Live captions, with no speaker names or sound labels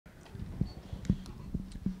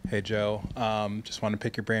Hey, Joe. Just want to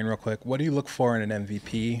pick your brain real quick. What do you look for in an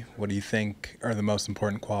MVP? What do you think are the most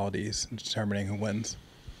important qualities in determining who wins?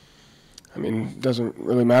 I mean, it doesn't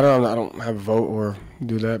really matter. I don't have a vote or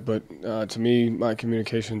do that, but to me, my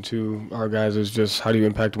communication to our guys is just how do you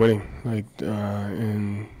impact winning,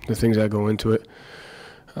 and the things that go into it.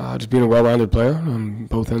 Just being a well-rounded player on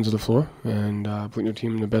both ends of the floor and putting your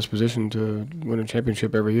team in the best position to win a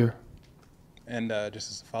championship every year. And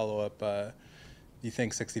just as a follow-up, do you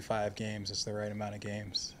think 65 games is the right amount of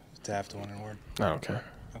games to have to win an award? I don't care.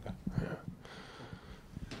 Okay. Yeah.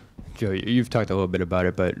 Joe, you've talked a little bit about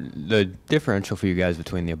it, but the differential for you guys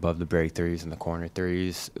between the above-the-break threes and the corner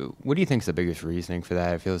threes, what do you think is the biggest reasoning for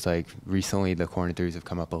that? It feels like recently the corner threes have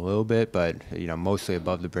come up a little bit, but mostly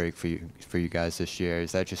above the break for you guys this year.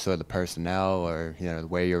 Is that just sort of the personnel, or the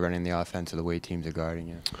way you're running the offense, or the way teams are guarding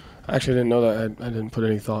you? I actually didn't know that. I didn't put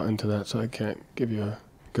any thought into that, so I can't give you a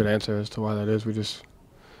good answer as to why that is. We just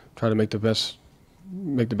try to make the best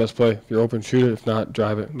play. If you're open, shoot it. If not,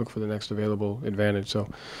 drive it. Look for the next available advantage. So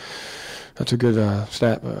that's a good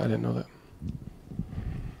stat, but I didn't know that.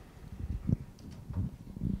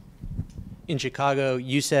 In Chicago,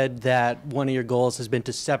 you said that one of your goals has been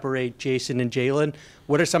to separate Jason and Jalen.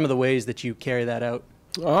 What are some of the ways that you carry that out?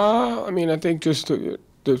 I think just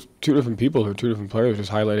there's two different people or two different players,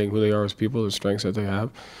 just highlighting who they are as people, the strengths that they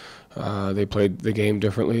have. They played the game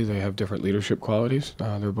differently. They have different leadership qualities.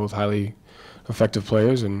 They're both highly effective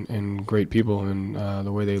players and great people, and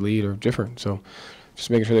the way they lead are different. So just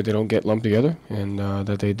making sure that they don't get lumped together and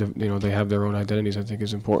that they have their own identities, I think,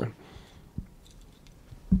 is important.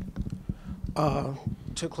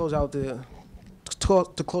 To close out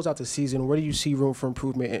the season, where do you see room for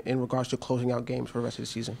improvement in regards to closing out games for the rest of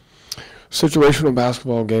the season? Situational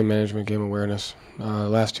basketball, game management, game awareness.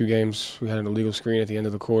 Last two games, we had an illegal screen at the end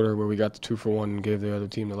of the quarter where we got the 2-for-1 and gave the other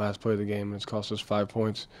team the last play of the game, and it's cost us 5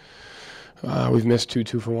 points. We've missed two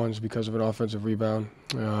 2-for-1s because of an offensive rebound.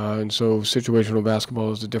 And so situational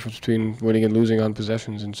basketball is the difference between winning and losing on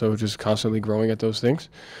possessions, and so just constantly growing at those things.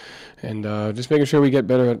 And just making sure we get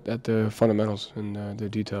better at the fundamentals and the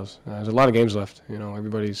details. There's a lot of games left.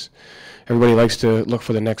 Everybody likes to look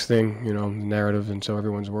for the next thing, the narrative, and so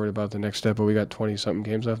everyone's worried about the next step. But we got 20-something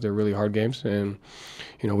games left. They're really hard games, and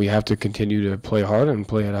we have to continue to play hard and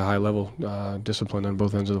play at a high level, discipline on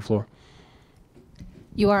both ends of the floor.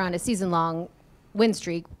 You are on a season-long win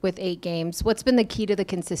streak with 8 games. What's been the key to the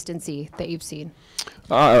consistency that you've seen?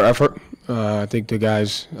 Our effort. I think the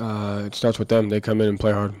guys, it starts with them. They come in and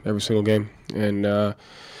play hard every single game. And I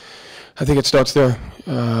think it starts there.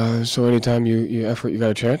 So anytime you effort, you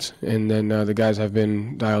got a chance. And then the guys have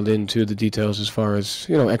been dialed into the details as far as,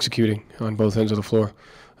 executing on both ends of the floor.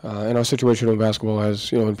 And our situational basketball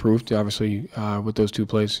has, improved. Obviously, with those two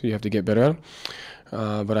plays, you have to get better at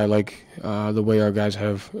them. But I like the way our guys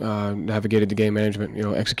have navigated the game management,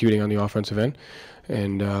 executing on the offensive end,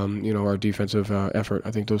 and our defensive effort.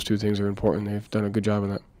 I think those two things are important. They've done a good job of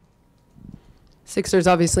that. Sixers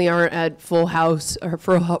obviously aren't at full health. How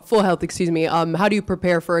do you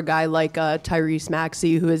prepare for a guy like Tyrese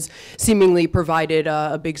Maxey, who has seemingly provided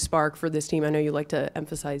a big spark for this team? I know you like to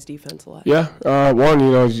emphasize defense a lot. Yeah,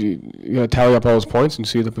 you got to tally up all his points and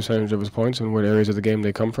see the percentage of his points and what areas of the game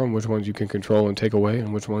they come from, which ones you can control and take away,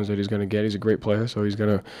 and which ones that he's going to get. He's a great player, so he's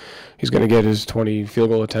gonna get his 20 field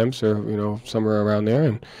goal attempts or somewhere around there.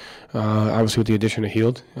 And obviously with the addition of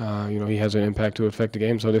Hield, he has an impact to affect the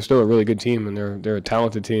game. So they're still a really good team, and they're a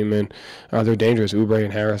talented team, and they're dangerous. Oubre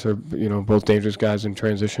and Harris are both dangerous guys in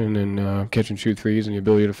transition and catch and shoot threes and the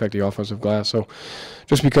ability to affect the offensive glass. So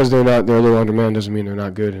just because they're a little undermanned doesn't mean they're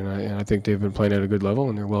not good. And I think they've been playing at a good level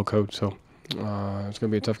and they're well coached. So it's going to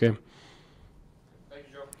be a tough game.